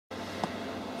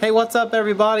Hey, what's up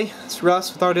everybody? It's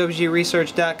Russ with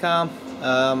rwgresearch.com.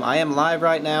 I am live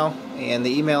right now, and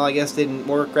the email I guess didn't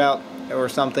work out or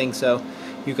something, so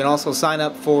you can also sign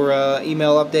up for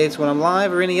email updates when I'm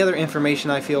live or any other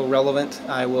information I feel relevant.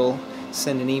 I will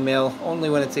send an email only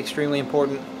when it's extremely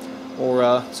important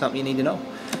or something you need to know.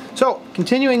 So,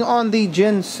 continuing on the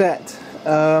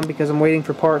GenSet, because I'm waiting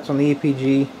for parts on the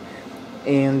EPG,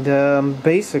 and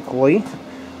basically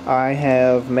I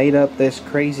have made up this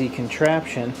crazy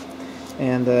contraption,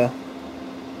 and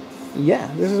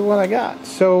yeah, this is what I got.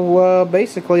 So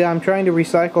basically I'm trying to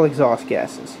recycle exhaust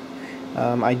gases.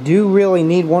 I do really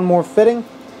need one more fitting,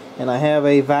 and I have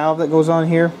a valve that goes on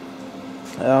here.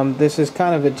 This is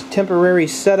kind of a temporary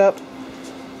setup,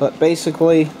 but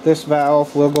basically this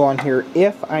valve will go on here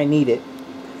if I need it.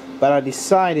 But I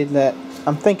decided that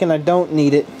I'm thinking I don't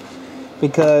need it,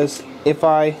 because if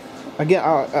I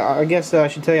guess I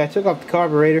should tell you, I took off the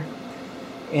carburetor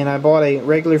and I bought a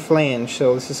regular flange,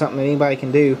 so this is something that anybody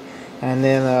can do. And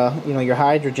then you know, your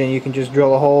hydrogen, you can just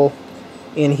drill a hole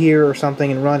in here or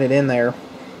something and run it in there.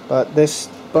 But this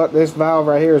valve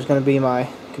right here is going to be my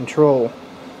control,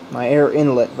 my air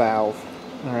inlet valve.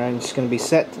 Alright, it's going to be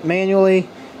set manually.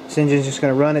 This engine's just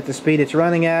going to run at the speed it's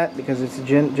running at because it's a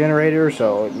generator,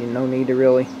 so no need to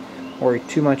really worry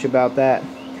too much about that.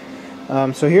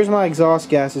 So here's my exhaust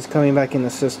gases coming back in the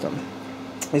system.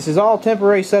 This is all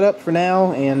temporary setup for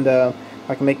now, and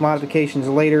I can make modifications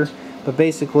later. But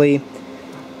basically,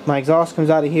 my exhaust comes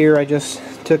out of here. I just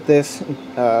took this,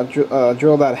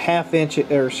 drilled out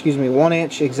 1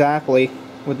 inch exactly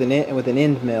with an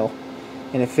end mill,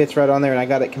 and it fits right on there. And I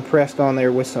got it compressed on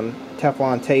there with some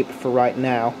Teflon tape for right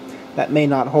now. That may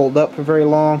not hold up for very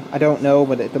long. I don't know,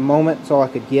 but at the moment, it's all I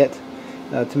could get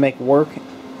to make work.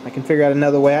 I can figure out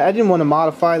another way. I didn't want to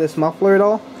modify this muffler at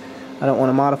all. I don't want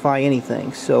to modify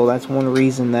anything, so that's one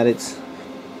reason that it's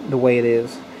the way it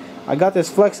is. I got this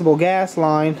flexible gas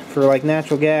line for like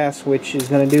natural gas, which is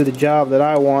going to do the job that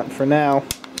I want for now,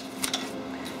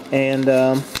 and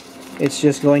it's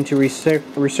just going to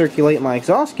recirculate my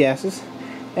exhaust gases.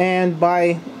 And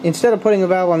instead of putting a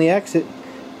valve on the exit,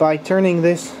 by turning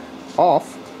this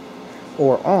off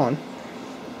or on,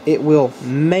 it will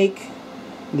make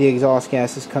the exhaust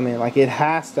gases come in. Like, it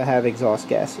has to have exhaust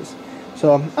gases.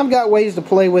 So I've got ways to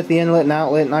play with the inlet and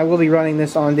outlet, and I will be running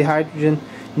this on the hydrogen.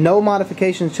 No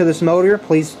modifications to this motor.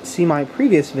 Please see my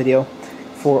previous video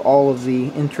for all of the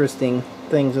interesting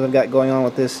things that I've got going on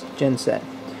with this GenSet.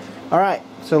 Alright,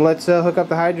 so let's hook up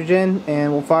the hydrogen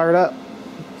and we'll fire it up.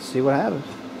 See what happens.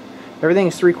 Everything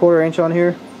is 3/4 inch on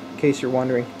here, in case you're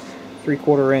wondering.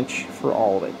 3/4 inch for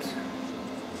all of it.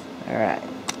 Alright.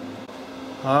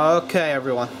 Okay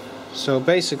everyone, so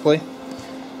basically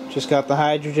just got the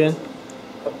hydrogen,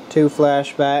 2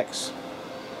 flashbacks,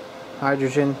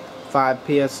 hydrogen 5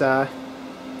 psi.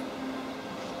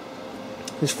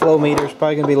 This flow meter is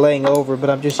probably going to be laying over,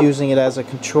 but I'm just using it as a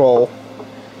control,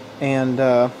 and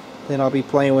then I'll be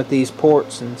playing with these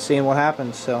ports and seeing what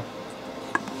happens, so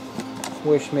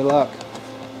wish me luck.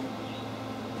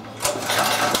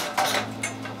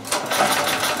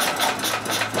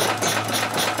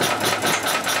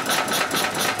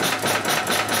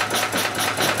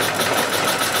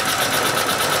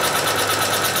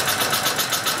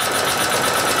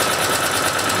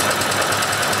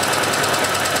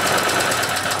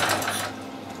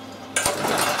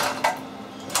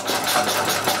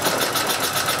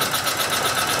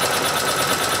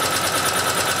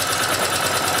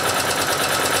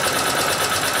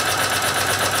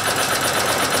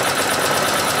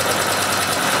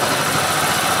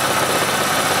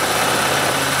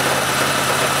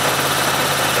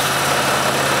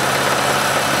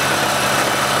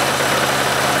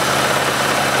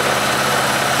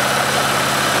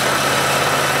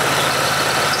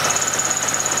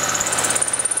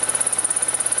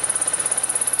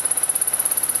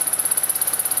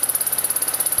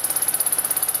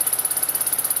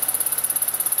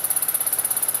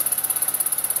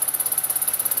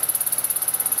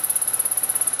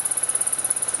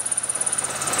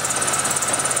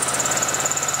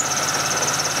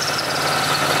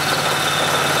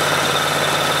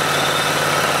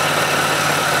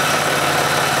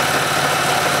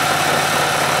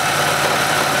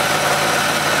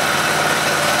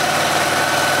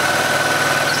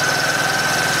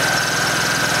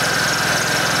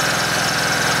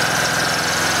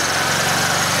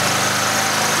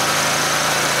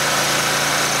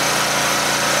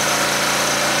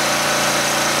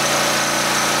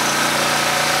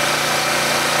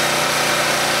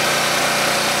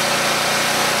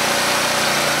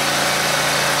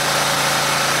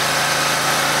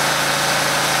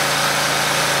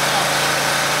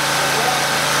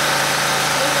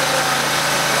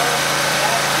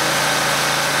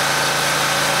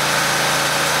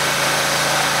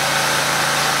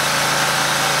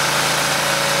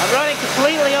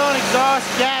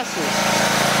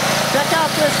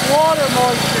 this water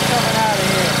moisture coming out of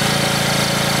here?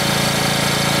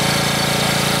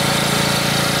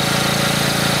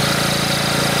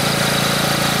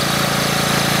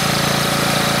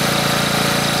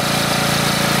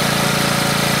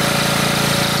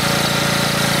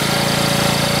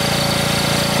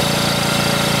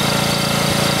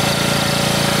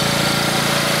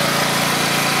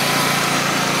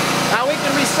 Now we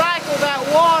can recycle that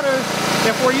water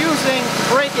if we're using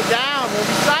to break it down. We'll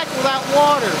recycle that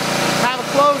water, have a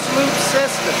closed loop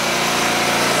system.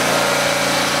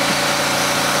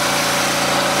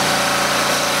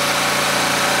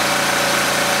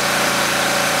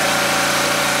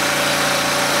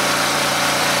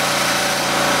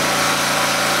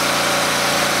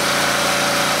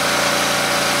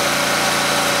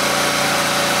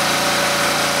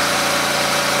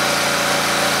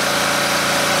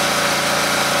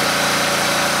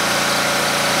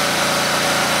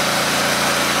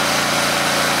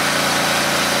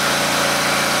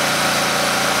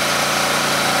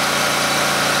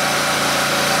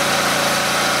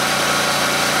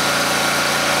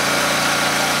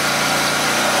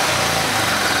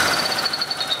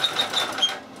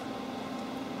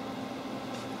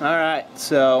 Alright,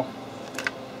 so,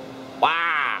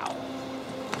 wow,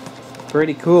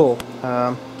 pretty cool.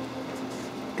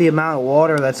 The amount of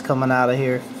water that's coming out of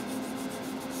here.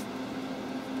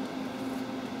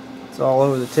 It's all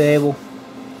over the table.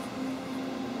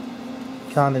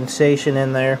 Condensation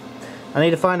in there. I need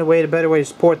to find a better way to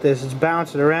support this. It's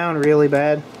bouncing around really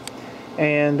bad,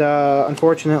 and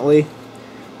unfortunately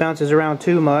bounces around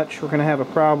too much. We're going to have a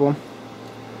problem.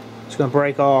 It's going to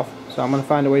break off. So I'm going to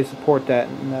find a way to support that,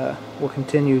 and we'll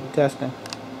continue testing.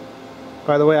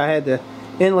 By the way, I had the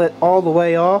inlet all the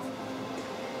way off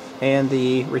and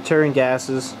the return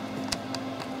gases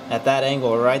at that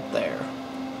angle right there,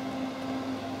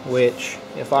 which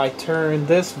if I turn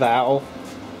this valve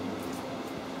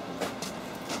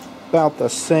about the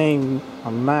same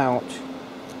amount,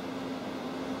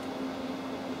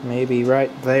 maybe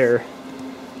right there,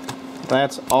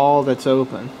 that's all that's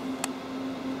open.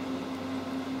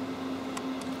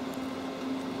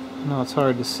 No, it's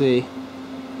hard to see.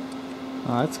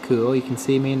 Oh, that's cool. You can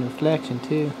see me in reflection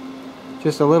too.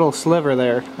 Just a little sliver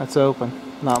there that's open.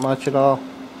 Not much at all.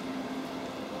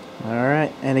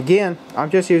 Alright, and again,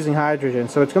 I'm just using hydrogen,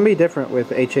 so it's going to be different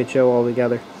with HHO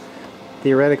altogether.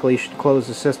 Theoretically, you should close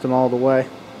the system all the way.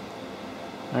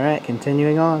 Alright,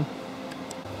 continuing on.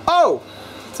 Oh!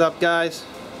 What's up, guys?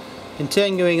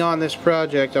 Continuing on this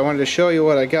project, I wanted to show you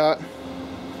what I got.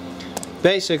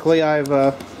 Basically,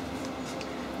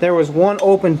 there was one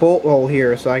open bolt hole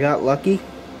here, so I got lucky,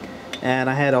 and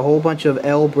I had a whole bunch of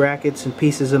L brackets and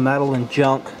pieces of metal and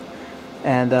junk,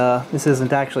 and this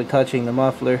isn't actually touching the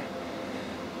muffler.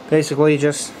 Basically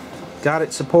just got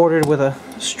it supported with a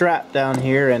strap down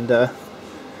here, and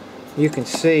you can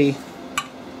see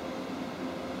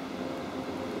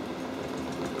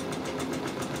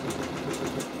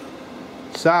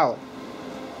solid.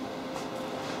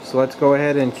 So let's go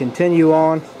ahead and continue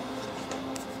on.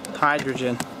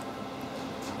 Hydrogen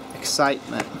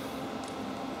excitement.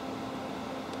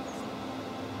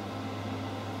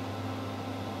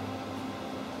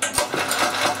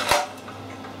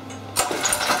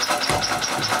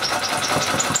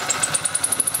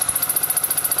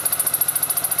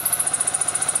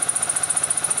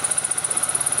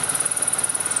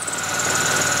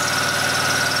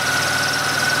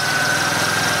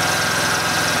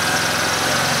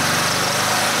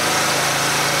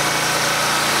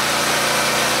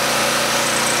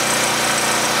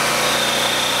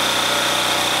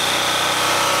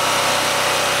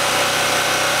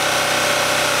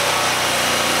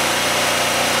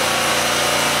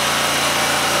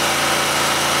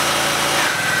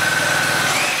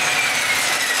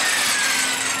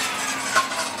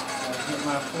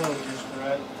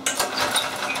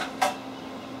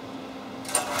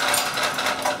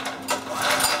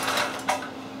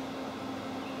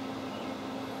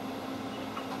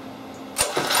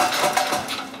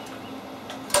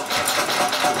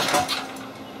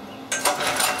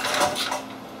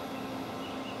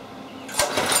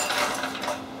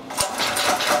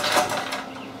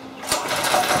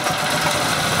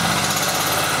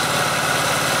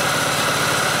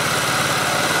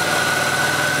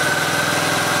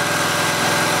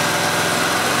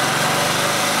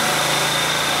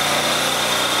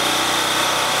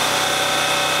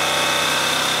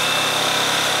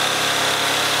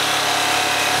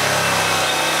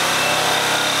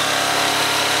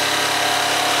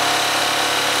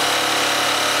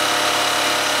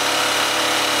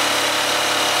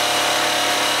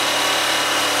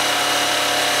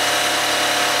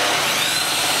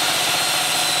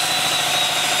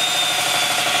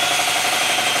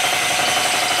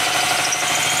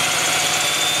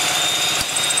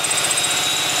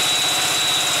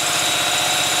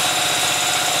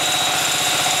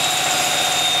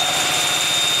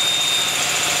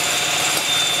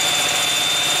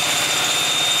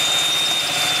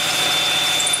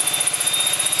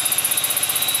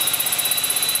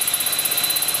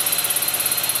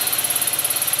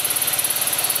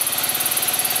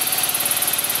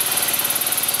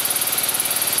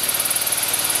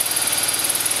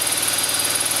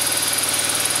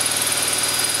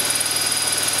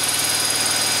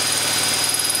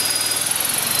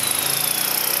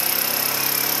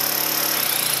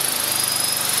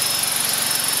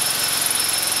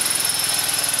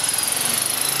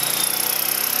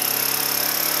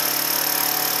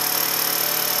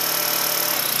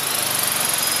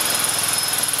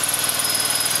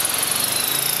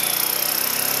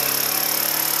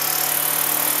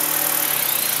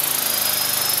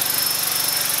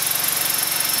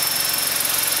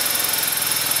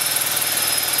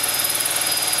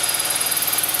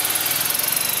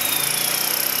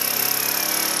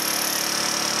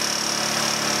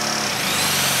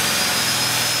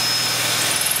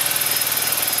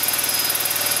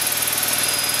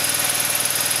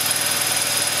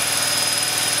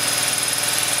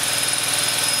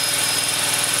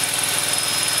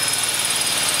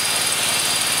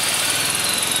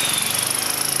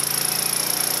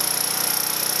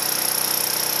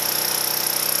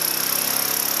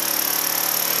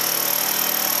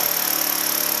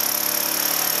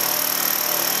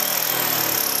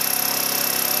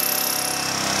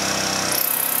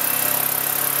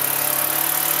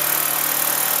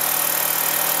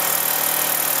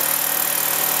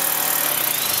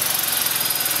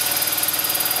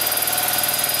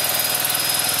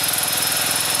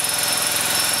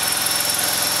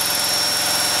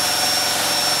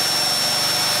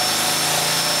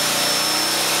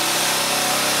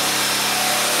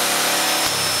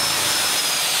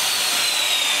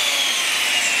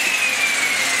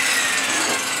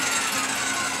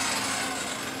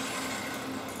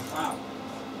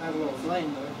 has a little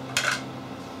flame though.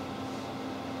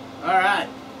 Alright.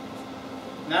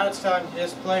 Now it's time to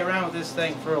just play around with this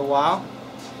thing for a while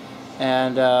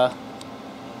and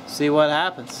see what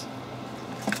happens.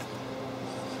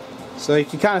 So you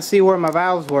can kind of see where my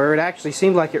valves were. It actually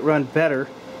seemed like it run better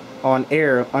on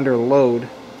air under load,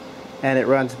 and it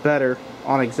runs better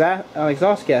on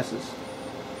exhaust gases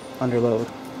under load.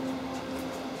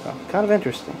 So, kind of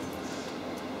interesting.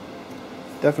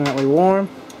 Definitely warm.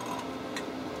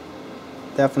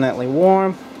 Definitely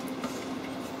warm.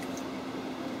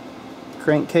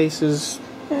 Crankcases,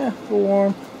 yeah, a little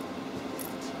warm.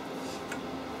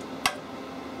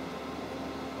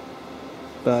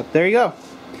 But there you go.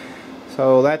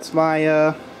 So that's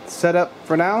my setup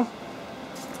for now.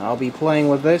 I'll be playing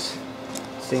with this,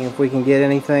 seeing if we can get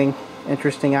anything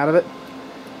interesting out of it.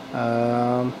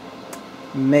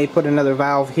 May put another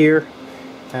valve here,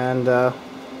 and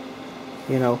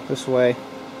you know, this way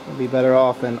we'll be better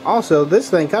off. And also, this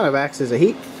thing kind of acts as a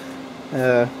heat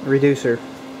reducer.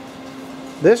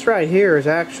 This right here is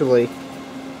actually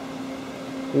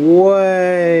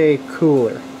way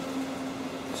cooler.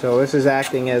 So this is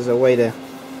acting as a way to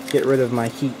get rid of my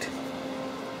heat,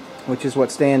 which is what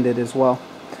Stan did as well.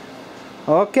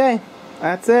 Okay,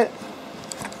 that's it.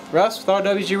 Russ with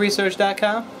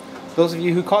RWGResearch.com. Those of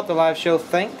you who caught the live show,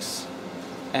 thanks.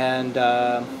 And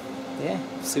yeah,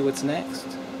 see what's next.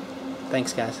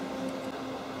 Thanks, guys.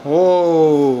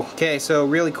 Whoa. Okay, so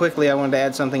really quickly I wanted to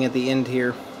add something at the end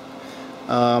here.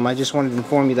 I just wanted to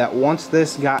inform you that once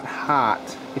this got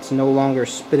hot, it's no longer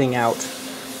spitting out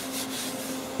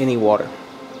any water.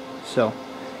 So,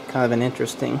 kind of an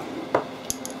interesting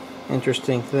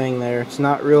thing there. It's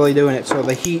not really doing it, so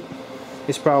the heat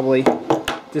is probably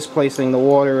displacing the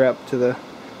water up to the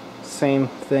same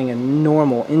thing a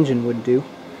normal engine would do.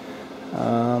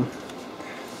 But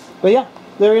yeah,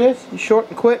 there it is. Short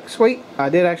and quick, sweet. I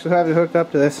did actually have it hooked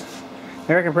up to this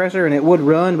air compressor, and it would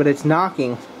run, but it's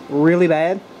knocking really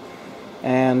bad,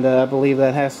 and I believe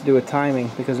that has to do with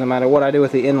timing, because no matter what I do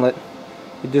with the inlet,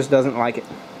 it just doesn't like it.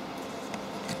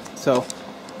 So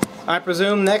I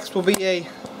presume next will be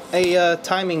a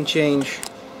timing change.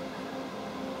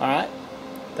 Alright,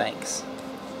 thanks.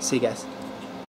 See you guys.